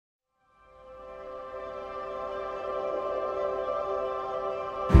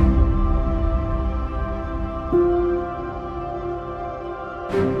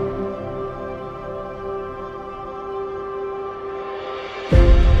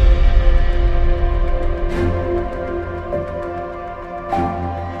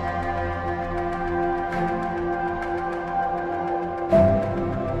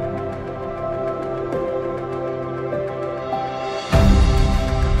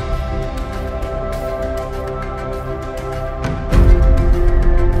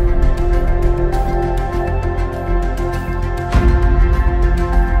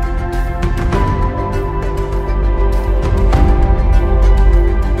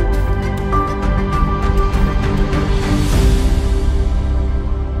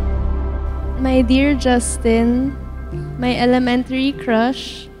Dear Justin, my elementary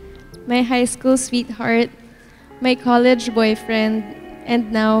crush, my high school sweetheart, my college boyfriend,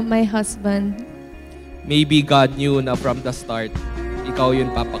 and now my husband. Maybe God knew na from the start, ikaw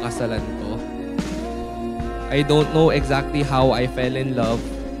yun papakasalan ko. I don't know exactly how I fell in love,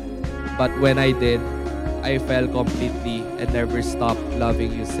 but when I did, I fell completely and never stopped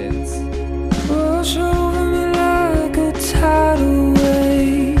loving you since. Wash over me like a tidal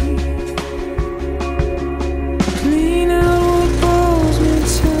wave. Clean out what pulls me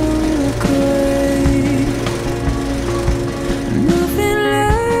to the grave. Nothing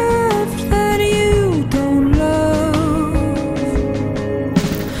left that you don't love.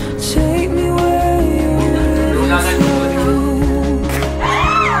 Take me where you're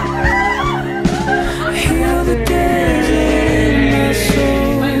heal the days in my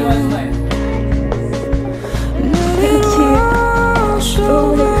soul. Let it wash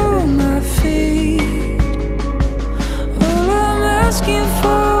over my feet. All I'm asking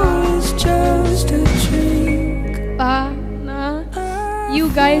for is just a drink. Pa, Ma, you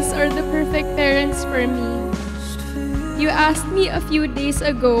guys are the perfect parents for me. You asked me a few days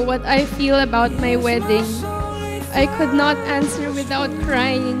ago what I feel about my wedding. I could not answer without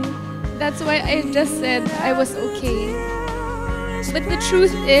crying. That's why I just said I was okay. But the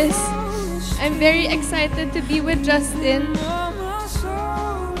truth is, I'm very excited to be with Justin.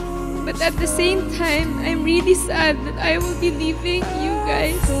 But at the same time, I'm really sad that I will be leaving you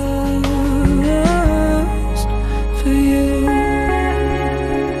guys. Lost for you.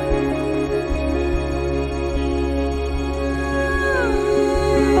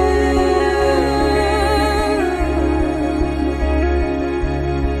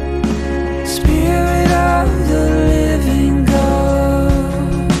 Spirit of the living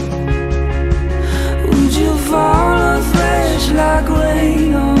God, would you fall afresh like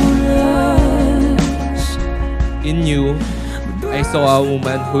rain on us? In you, I saw a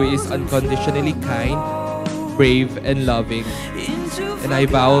woman who is unconditionally kind, brave, and loving, and I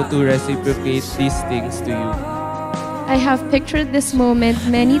vow to reciprocate these things to you. I have pictured this moment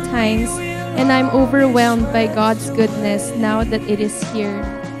many times, and I'm overwhelmed by God's goodness now that it is here.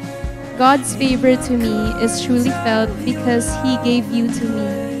 God's favor to me is truly felt because He gave you to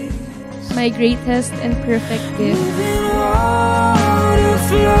me, my greatest and perfect gift. Living water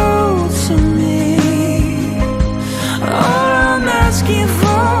flows to me. All I'm asking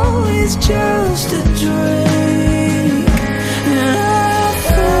for is just a drink. And I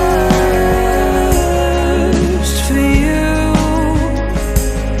thirst for you.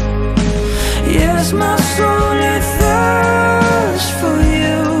 Yes, my soul it thirsts for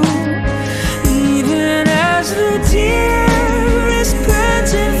you. Even as the deer is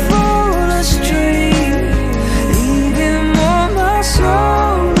panting for a stream, even more my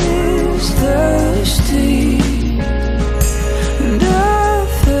soul is thirsty. And I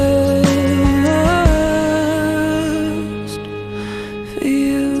thirst for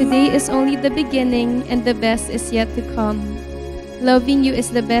you. Today is only the beginning, and the best is yet to come. Loving you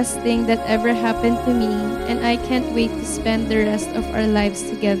is the best thing that ever happened to me, and I can't wait to spend the rest of our lives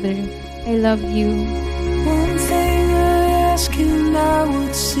together. I love you. One thing I ask and I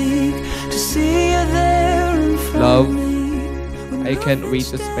would seek, to see you there in front Love, of me. I can't wait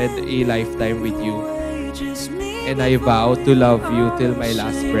to spend a lifetime with you, and I vow to love you till my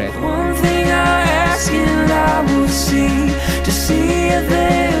last breath. One thing I ask and I would seek, to see you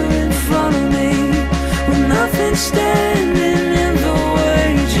there in front of me, with nothing standing in the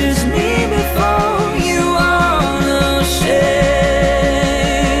way, just me before you on a shade.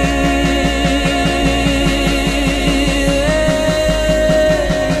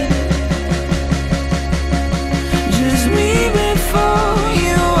 Just me before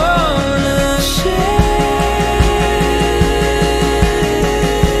you on a shade.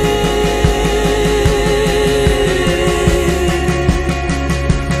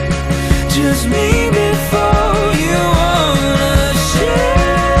 Just me before